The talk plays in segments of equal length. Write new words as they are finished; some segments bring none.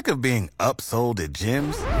of being upsold at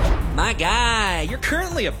gyms? My guy, you're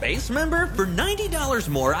currently a base member? For $90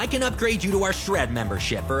 more, I can upgrade you to our Shred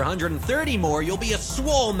membership. For $130 more, you'll be a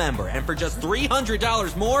Swole member. And for just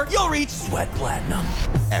 $300 more, you'll reach Sweat Platinum.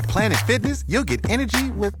 At Planet Fitness, you'll get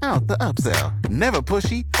energy without the upsell. Never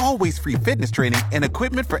pushy, always free fitness training and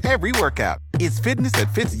equipment for every workout. It's fitness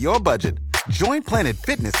that fits your budget. Join Planet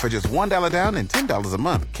Fitness for just $1 down and $10 a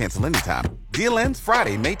month. Cancel anytime. Deal ends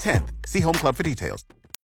Friday, May 10th. See Home Club for details.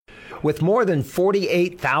 With more than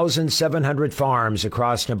 48,700 farms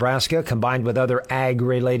across Nebraska, combined with other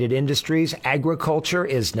ag-related industries, agriculture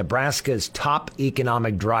is Nebraska's top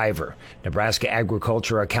economic driver. Nebraska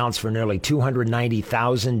agriculture accounts for nearly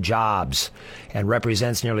 290,000 jobs and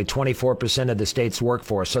represents nearly 24% of the state's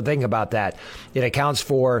workforce. So think about that. It accounts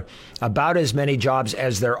for about as many jobs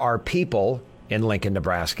as there are people in Lincoln,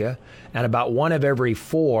 Nebraska, and about 1 of every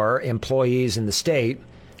 4 employees in the state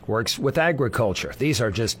works with agriculture. These are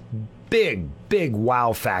just big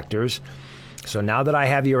wow factors. So now that I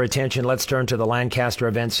have your attention, let's turn to the Lancaster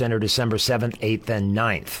Event Center December 7th, 8th, and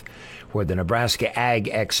 9th, where the Nebraska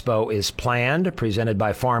Ag Expo is planned, presented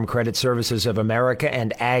by Farm Credit Services of America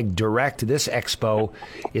and Ag Direct. This expo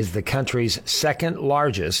is the country's second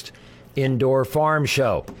largest indoor farm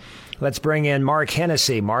show. Let's bring in Mark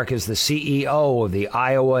Hennessy. Mark is the CEO of the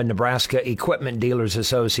Iowa-Nebraska Equipment Dealers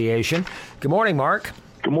Association. Good morning, Mark.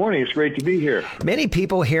 Good morning. It's great to be here. Many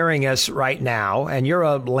people hearing us right now, and you're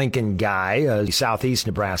a Lincoln guy, a Southeast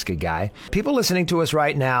Nebraska guy. People listening to us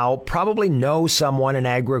right now probably know someone in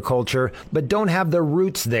agriculture, but don't have their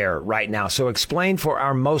roots there right now. So explain for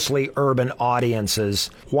our mostly urban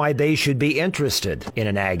audiences why they should be interested in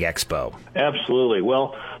an Ag Expo. Absolutely.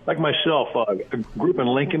 Well, like myself, I grew up in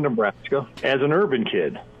Lincoln, Nebraska as an urban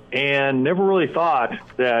kid, and never really thought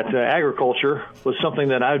that agriculture was something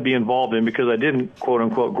that I'd be involved in because I didn't, quote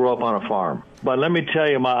unquote, grow up on a farm. But let me tell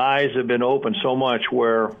you, my eyes have been opened so much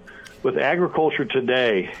where with agriculture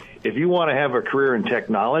today, if you want to have a career in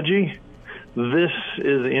technology, this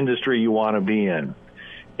is the industry you want to be in.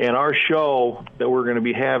 And our show that we're going to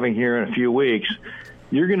be having here in a few weeks,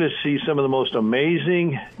 you're going to see some of the most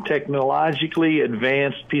amazing technologically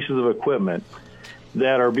advanced pieces of equipment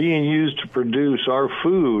that are being used to produce our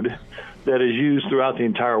food that is used throughout the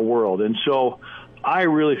entire world. And so I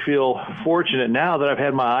really feel fortunate now that I've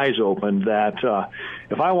had my eyes opened that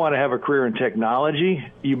if I want to have a career in technology,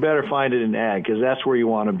 you better find it in ag because that's where you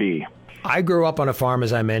want to be. I grew up on a farm,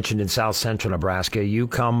 as I mentioned, in south central Nebraska. You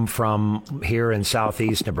come from here in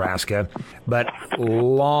southeast Nebraska, but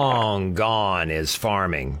long gone is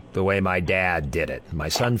farming the way my dad did it. My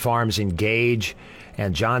son farms in Gage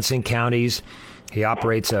and Johnson counties. He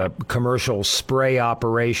operates a commercial spray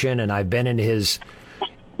operation, and I've been in his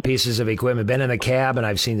pieces of equipment, been in the cab, and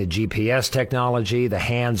I've seen the GPS technology, the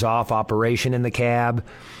hands-off operation in the cab,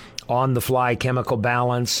 on-the-fly chemical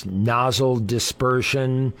balance, nozzle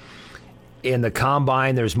dispersion. In the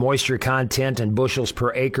combine, there's moisture content and bushels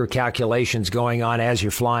per acre calculations going on as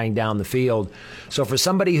you're flying down the field. So for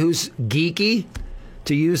somebody who's geeky,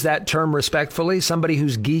 to use that term respectfully, somebody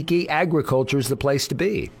who's geeky, agriculture is the place to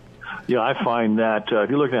be. Yeah, I find that if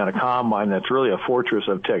you're looking at a combine, that's really a fortress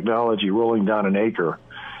of technology rolling down an acre.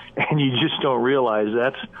 And you just don't realize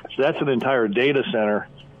that's an entire data center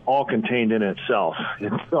all contained in itself.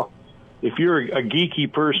 And so if you're a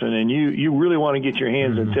geeky person and you really want to get your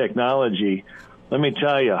hands in technology, let me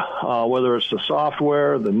tell you, whether it's the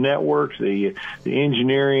software, the network, the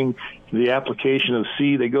engineering, the application of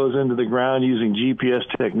seed that goes into the ground using GPS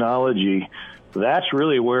technology, that's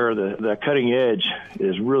really where the cutting edge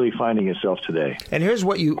is really finding itself today. And here's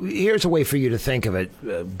a way for you to think of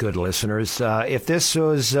it, good listeners. If this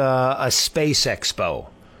was a space expo,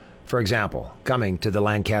 for example, coming to the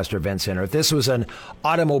Lancaster Event Center, if this was an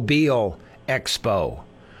automobile expo,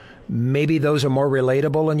 maybe those are more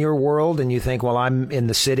relatable in your world, and you think, well, I'm in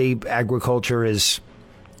the city, agriculture is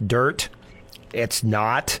dirt. It's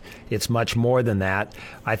not. It's much more than that.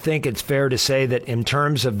 I think it's fair to say that in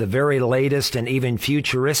terms of the very latest and even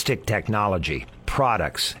futuristic technology,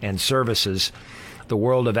 products, and services, the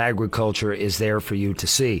world of agriculture is there for you to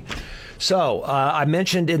see. So I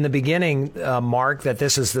mentioned in the beginning, Mark, that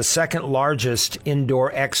this is the second largest indoor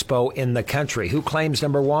expo in the country. Who claims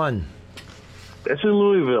number one? It's in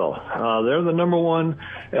Louisville. They're the number one.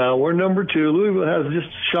 We're number two. Louisville has just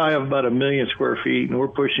shy of about 1 million square feet, and we're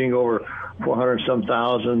pushing over 400-some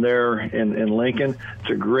thousand there in Lincoln.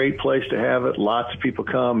 It's a great place to have it. Lots of people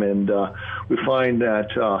come, and we find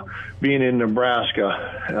that being in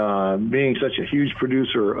Nebraska, being such a huge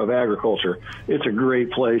producer of agriculture, it's a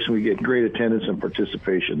great place, and we get great attendance and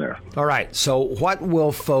participation there. All right, so what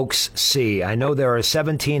will folks see? I know there are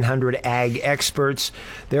 1,700 ag experts.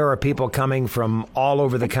 There are people coming from all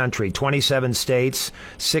over the country, 27 states,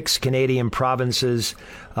 6 Canadian provinces.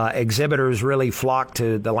 Exhibitors really flock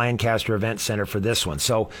to the Lancaster Event Center for this one.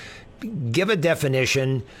 So give a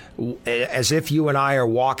definition as if you and I are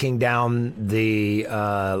walking down the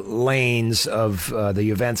lanes of the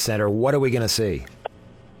event center. What are we going to see?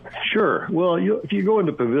 Sure. Well, if you go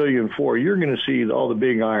into Pavilion 4, you're going to see all the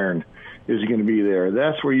big iron is going to be there.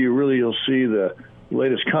 That's where you'll see the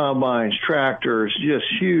latest combines, tractors, just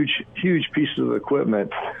huge pieces of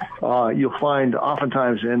equipment. You'll find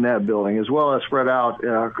oftentimes in that building, as well as spread out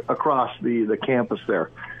across the campus there.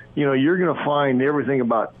 You're going to find everything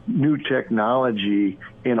about new technology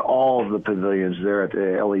in all of the pavilions there at the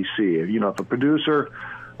LEC. If a producer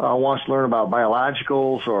wants to learn about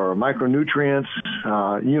biologicals or micronutrients,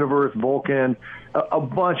 Universe, Vulcan, a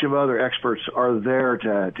bunch of other experts are there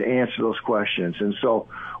to answer those questions. And so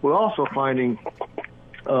we're also finding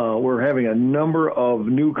we're having a number of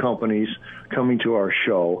new companies coming to our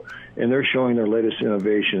show, and they're showing their latest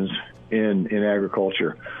innovations in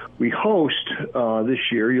agriculture. We host this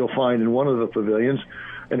year, you'll find in one of the pavilions,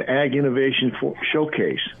 an Ag Innovation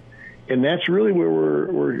Showcase. And that's really where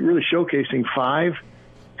we're really showcasing 5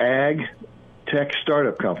 ag tech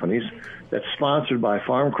startup companies that's sponsored by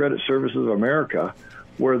Farm Credit Services of America,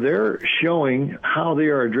 where they're showing how they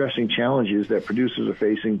are addressing challenges that producers are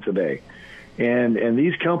facing today. And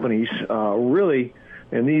these companies really,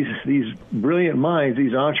 and these brilliant minds,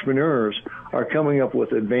 these entrepreneurs, are coming up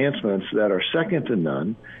with advancements that are second to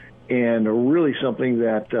none, and are really something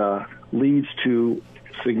that leads to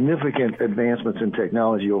significant advancements in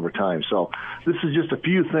technology over time. So this is just a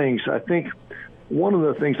few things. I think one of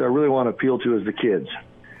the things I really want to appeal to is the kids.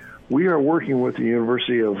 We are working with the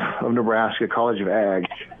University of Nebraska College of Ag,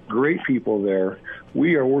 great people there.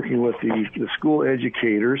 We are working with the school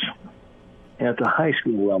educators at the high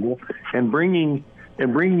school level and bringing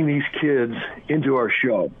these kids into our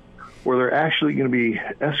show, where they're actually going to be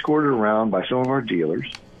escorted around by some of our dealers,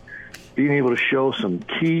 being able to show some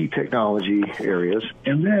key technology areas,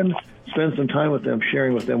 and then spend some time with them,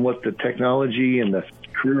 sharing with them what the technology and the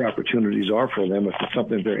career opportunities are for them if it's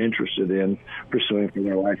something they're interested in pursuing for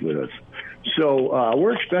their livelihoods. So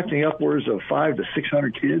we're expecting upwards of 500 to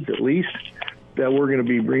 600 kids at least that we're going to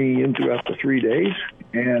be bringing in throughout the 3 days,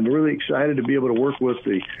 and really excited to be able to work with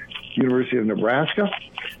the University of Nebraska.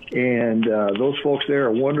 And those folks there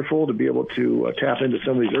are wonderful to be able to tap into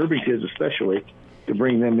some of these urban kids, especially to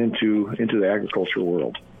bring them into the agricultural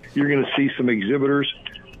world. You're going to see some exhibitors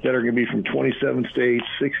that are going to be from 27 states,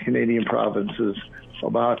 6 Canadian provinces,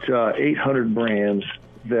 about 800 brands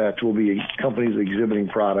that will be companies exhibiting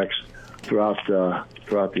products throughout the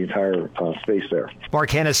entire space there. Mark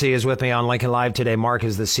Hennessy is with me on Lincoln Live today. Mark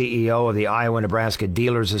is the CEO of the Iowa-Nebraska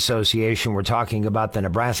Dealers Association. We're talking about the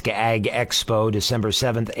Nebraska Ag Expo, December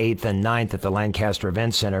 7th, 8th, and 9th at the Lancaster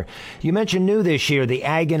Event Center. You mentioned new this year, the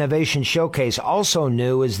Ag Innovation Showcase. Also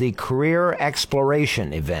new is the Career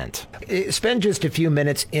Exploration event. Spend just a few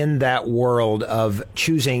minutes in that world of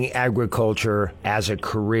choosing agriculture as a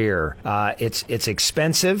career. It's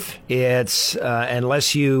expensive. It's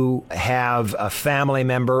unless you have a family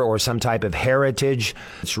member or some type of heritage,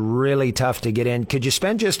 it's really tough to get in. Could you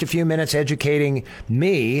spend just a few minutes educating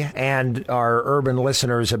me and our urban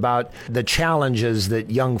listeners about the challenges that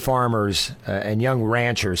young farmers and young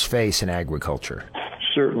ranchers face in agriculture?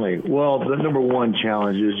 Certainly. Well, the number one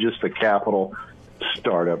challenge is just the capital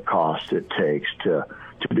startup cost it takes to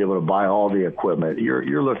be able to buy all the equipment.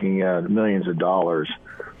 You're looking at millions of dollars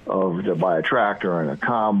to buy a tractor and a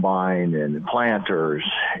combine and planters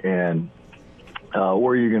and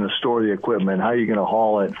where you're going to store the equipment, how you're going to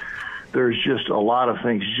haul it. There's just a lot of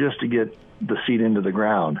things just to get the seed into the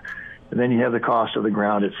ground. And then you have the cost of the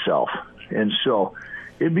ground itself. And so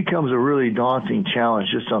it becomes a really daunting challenge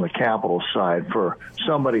just on the capital side for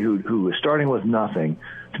somebody who is starting with nothing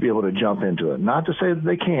to be able to jump into it. Not to say that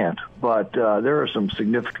they can't, but there are some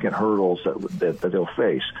significant hurdles that they'll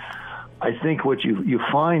face. I think what you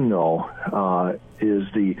find, though, is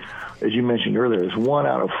as you mentioned earlier, is 1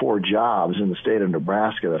 out of 4 jobs in the state of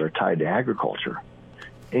Nebraska that are tied to agriculture.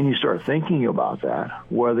 And you start thinking about that,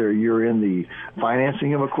 whether you're in the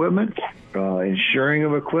financing of equipment, insuring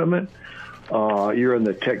of equipment, you're in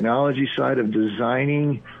the technology side of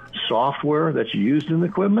designing software that's used in the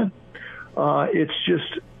equipment. It's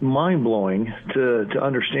just mind-blowing to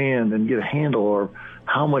understand and get a handle of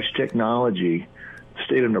how much technology the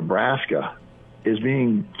state of Nebraska is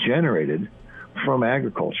being generated from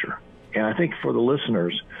agriculture. And I think for the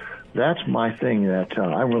listeners, that's my thing that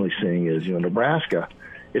I'm really seeing is, Nebraska,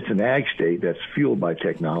 it's an ag state that's fueled by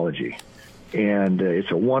technology. And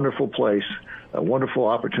it's a wonderful place, a wonderful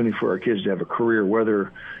opportunity for our kids to have a career,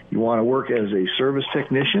 whether you want to work as a service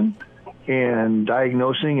technician and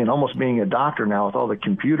diagnosing and almost being a doctor now with all the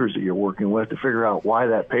computers that you're working with to figure out why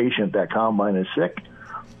that patient, that combine is sick,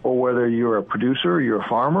 or whether you're a producer, you're a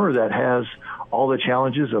farmer that has all the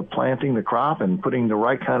challenges of planting the crop and putting the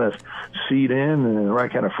right kind of seed in and the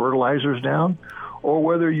right kind of fertilizers down, or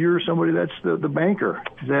whether you're somebody that's the banker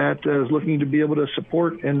that is looking to be able to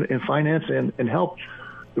support and finance and help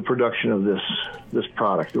the production of this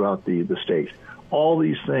product throughout the state. All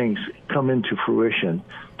these things come into fruition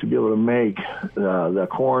to be able to make the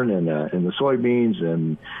corn and the soybeans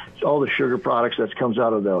and all the sugar products that comes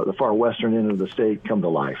out of the far western end of the state come to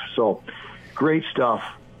life. So great stuff.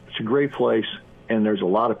 It's a great place, and there's a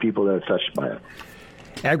lot of people that are touched by it.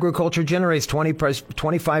 Agriculture generates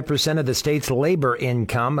 25% of the state's labor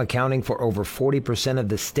income, accounting for over 40% of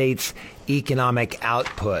the state's economic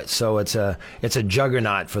output. So it's a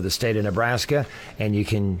juggernaut for the state of Nebraska, and you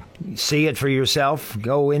can see it for yourself.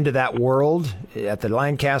 Go into that world at the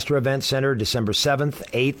Lancaster Event Center, December 7th,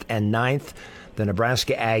 8th, and 9th. The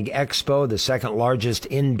Nebraska Ag Expo, the second largest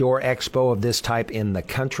indoor expo of this type in the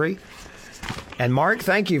country. And Mark,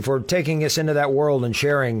 thank you for taking us into that world and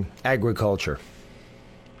sharing agriculture.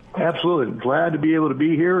 Absolutely. Glad to be able to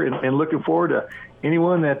be here and looking forward to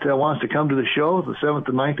anyone that wants to come to the show, the 7th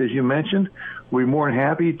and 9th, as you mentioned. We're more than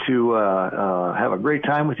happy to have a great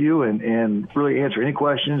time with you and really answer any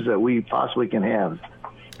questions that we possibly can have.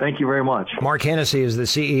 Thank you very much. Mark Hennessy is the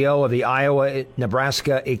CEO of the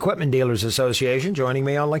Iowa-Nebraska Equipment Dealers Association, joining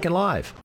me on Lincoln Live.